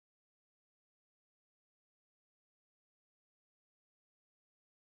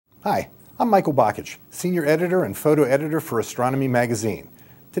Hi, I'm Michael Bakich, Senior Editor and Photo Editor for Astronomy Magazine.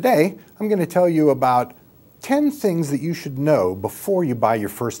 Today, I'm going to tell you about 10 things that you should know before you buy your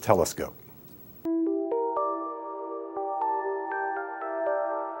first telescope.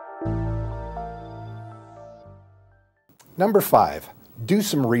 Number 5, do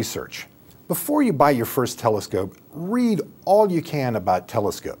some research. Before you buy your first telescope, read all you can about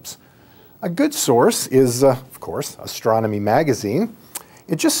telescopes. A good source is, of course, Astronomy Magazine.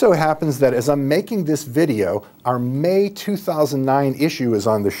 It just so happens that as I'm making this video, our May 2009 issue is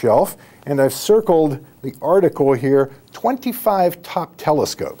on the shelf, and I've circled the article here, 25 Top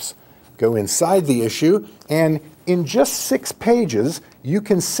Telescopes. Go inside the issue, and in just 6 pages, you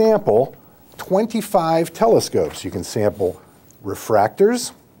can sample 25 telescopes. You can sample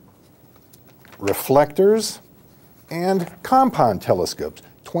refractors, reflectors, and compound telescopes.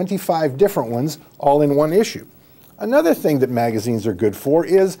 25 different ones, all in one issue. Another thing that magazines are good for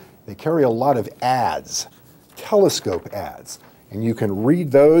is they carry a lot of ads, telescope ads. And you can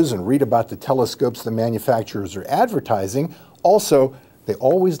read those and read about the telescopes the manufacturers are advertising. Also, they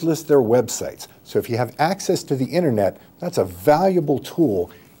always list their websites. So if you have access to the internet, that's a valuable tool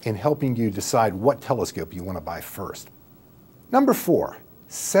in helping you decide what telescope you want to buy first. Number 4,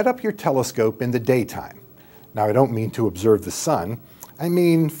 set up your telescope in the daytime. Now, I don't mean to observe the sun. I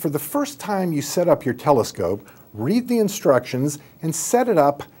mean, for the first time you set up your telescope, read the instructions and set it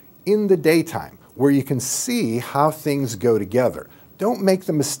up in the daytime where you can see how things go together. Don't make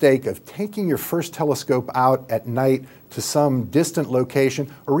the mistake of taking your first telescope out at night to some distant location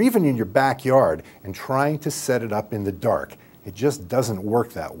or even in your backyard and trying to set it up in the dark. It just doesn't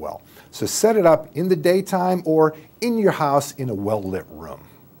work that well. So set it up in the daytime or in your house in a well-lit room.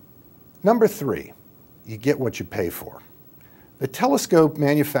 Number 3, you get what you pay for. The telescope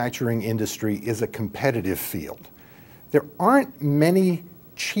manufacturing industry is a competitive field. There aren't many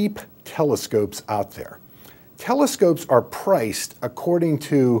cheap telescopes out there. Telescopes are priced according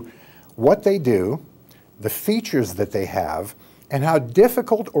to what they do, the features that they have, and how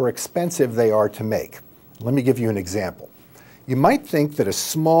difficult or expensive they are to make. Let me give you an example. You might think that a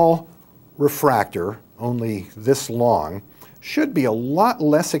small refractor, only this long, should be a lot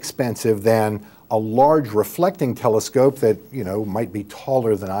less expensive than a large reflecting telescope that, might be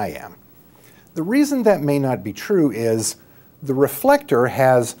taller than I am. The reason that may not be true is the reflector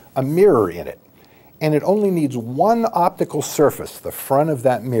has a mirror in it, and it only needs one optical surface, the front of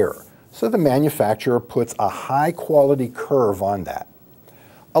that mirror. So the manufacturer puts a high quality curve on that.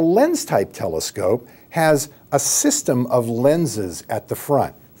 A lens type telescope has a system of lenses at the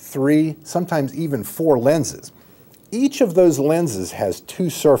front, 3, sometimes even 4 lenses. Each of those lenses has 2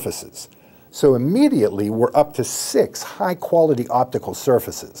 surfaces. So immediately we're up to 6 high-quality optical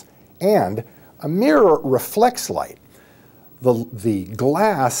surfaces. And a mirror reflects light. The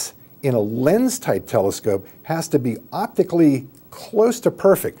glass in a lens-type telescope has to be optically close to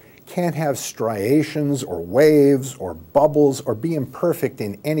perfect. Can't have striations or waves or bubbles or be imperfect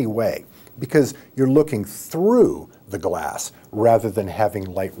in any way because you're looking through the glass rather than having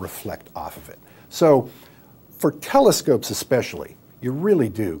light reflect off of it. So for telescopes especially, you really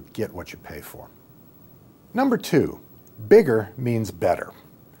do get what you pay for. Number 2, bigger means better.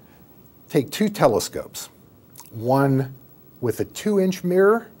 Take 2 telescopes, one with a 2-inch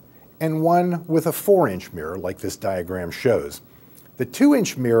mirror and one with a 4-inch mirror like this diagram shows. The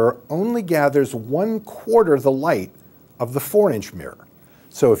 2-inch mirror only gathers 1/4 the light of the 4-inch mirror.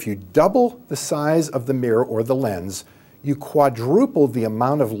 So if you double the size of the mirror or the lens, you quadruple the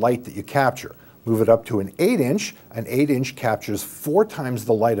amount of light that you capture. Move it up to an 8-inch. An 8-inch captures 4 times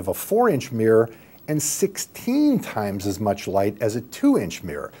the light of a 4-inch mirror and 16 times as much light as a 2-inch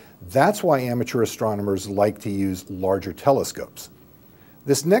mirror. That's why amateur astronomers like to use larger telescopes.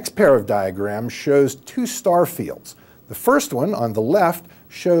 This next pair of diagrams shows 2 star fields. The first one on the left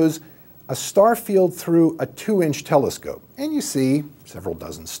shows a star field through a 2-inch telescope, and you see several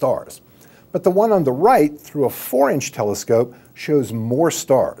dozen stars. But the one on the right through a 4-inch telescope shows more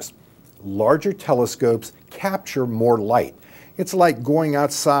stars. Larger telescopes capture more light. It's like going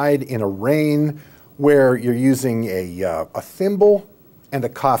outside in a rain where you're using a thimble and a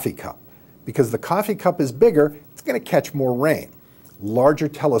coffee cup. Because the coffee cup is bigger, it's going to catch more rain. Larger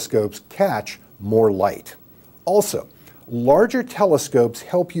telescopes catch more light. Also, larger telescopes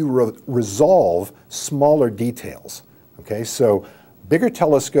help you resolve smaller details. Okay, so bigger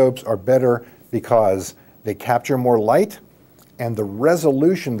telescopes are better because they capture more light and the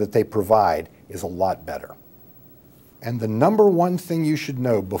resolution that they provide is a lot better. And the number 1 thing you should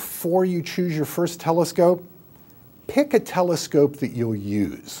know before you choose your first telescope, pick a telescope that you'll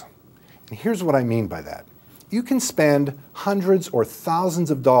use. And here's what I mean by that. you can spend hundreds or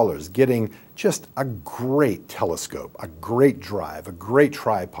thousands of dollars getting just a great telescope, a great drive, a great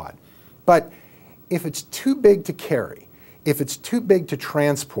tripod. But if it's too big to carry, if it's too big to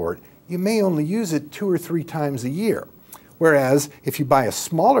transport, you may only use it 2 or 3 times a year. Whereas if you buy a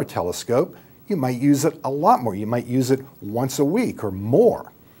smaller telescope, you might use it a lot more. You might use it once a week or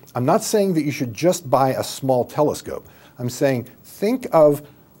more. I'm not saying that you should just buy a small telescope. I'm saying think of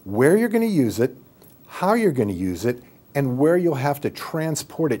where you're going to use it, how you're going to use it, and where you'll have to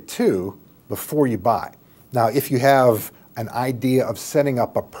transport it to before you buy. Now, if you have an idea of setting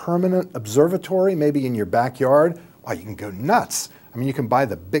up a permanent observatory, maybe in your backyard, well, you can go nuts. I mean, you can buy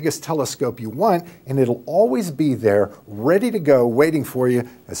the biggest telescope you want, and it'll always be there, ready to go, waiting for you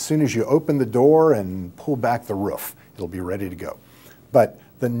as soon as you open the door and pull back the roof. It'll be ready to go. But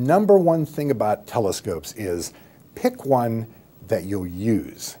the number one thing about telescopes is pick one that you'll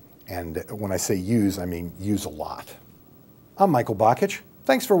use. And when I say use, I mean use a lot. I'm Michael Bakich.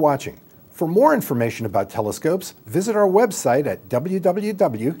 Thanks for watching. For more information about telescopes, visit our website at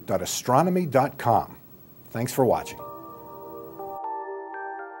www.astronomy.com. Thanks for watching.